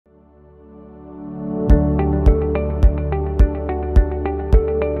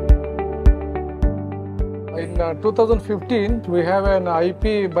2015, we have an IP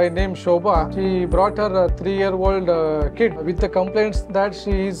by name Shobha. She brought her 3-year-old kid with the complaints that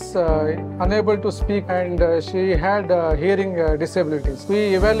she is unable to speak and she had hearing disabilities. We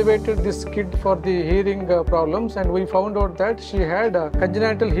evaluated this kid for the hearing problems and we found out that she had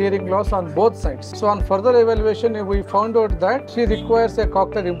congenital hearing loss on both sides. So on further evaluation, we found out that she requires a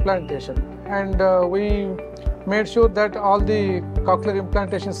cochlear implantation, and we made sure that all the cochlear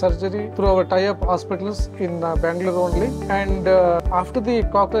implantation surgery through our tie-up hospitals in Bangalore only. And after the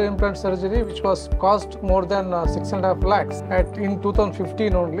cochlear implant surgery, which was cost more than 6.5 lakhs in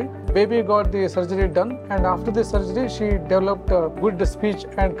 2015 only, baby got the surgery done, and after the surgery she developed good speech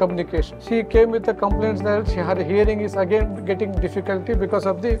and communication. She came with the complaints that her hearing is again getting difficulty because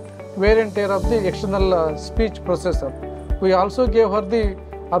of the wear and tear of the external speech processor. We also gave her the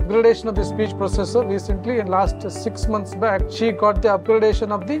upgradation of the speech processor recently. In last 6 months back, she got the upgradation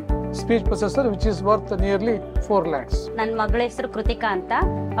of the speech processor, which is worth nearly 4 lakhs. ನನ್ನ ಮಗಳ ಹೆಸರು ಕೃತಿಕಾ ಅಂತ.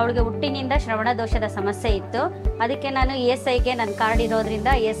 ಅವಳಿಗೆ ಹುಟ್ಟಿನಿಂದ ಶ್ರವಣ ದೋಷದ ಸಮಸ್ಯೆ ಇತ್ತು. ಅದಕ್ಕೆ ನಾನು ESI ಗೆ ನನ್ನ ಕಾರ್ಡ್ ಇರೋದ್ರಿಂದ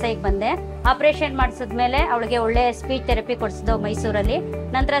ESI ಗೆ ಬಂದೆ. ಆಪರೇಷನ್ ಮಾಡಿಸಿದ್ಮೇಲೆ ಅವಳಿಗೆ ಒಳ್ಳೆ ಸ್ಪೀಚ್ ಥೆರಪಿ ಕೊಡಿಸಿದ್ದು ಮೈಸೂರಲ್ಲಿ.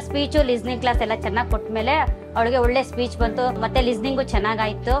 ನಂತರ ಸ್ಪೀಚು ಲಿಸ್ನಿಂಗ್ ಕ್ಲಾಸ್ ಎಲ್ಲ ಚೆನ್ನಾಗಿ ಕೊಟ್ಟಮೇಲೆ ಅವಳಿಗೆ ಒಳ್ಳೆ ಸ್ಪೀಚ್ ಬಂತು, ಮತ್ತೆ ಲಿಸ್ನಿಂಗು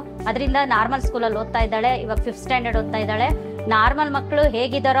ಚೆನ್ನಾಗಾಯ್ತು. ಅದರಿಂದ ನಾರ್ಮಲ್ ಸ್ಕೂಲಲ್ಲಿ ಓದ್ತಾ ಇದ್ದಾಳೆ. ಇವಾಗ 5th ಸ್ಟ್ಯಾಂಡರ್ಡ್ ಓದ್ತಾ ಇದ್ದಾಳೆ. ನಾರ್ಮಲ್ ಮಕ್ಕಳು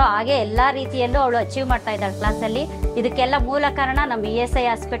ಹೇಗಿದ್ದಾರೋ ಹಾಗೆ ಎಲ್ಲಾ ರೀತಿಯಲ್ಲೂ ಅವಳು ಅಚೀವ್ ಮಾಡ್ತಾ ಇದ್ದಾಳೆ ಕ್ಲಾಸಲ್ಲಿ. ಇದಕ್ಕೆಲ್ಲ ಮೂಲ ಕಾರಣ ನಮ್ಮ ESI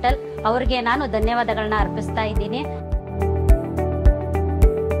ಹಾಸ್ಪಿಟಲ್. ಅವರಿಗೆ ನಾನು ಧನ್ಯವಾದಗಳನ್ನ ಅರ್ಪಿಸ್ತಾ ಇದ್ದೀನಿ.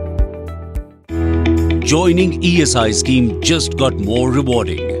 Joining ESI scheme just got more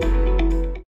rewarding.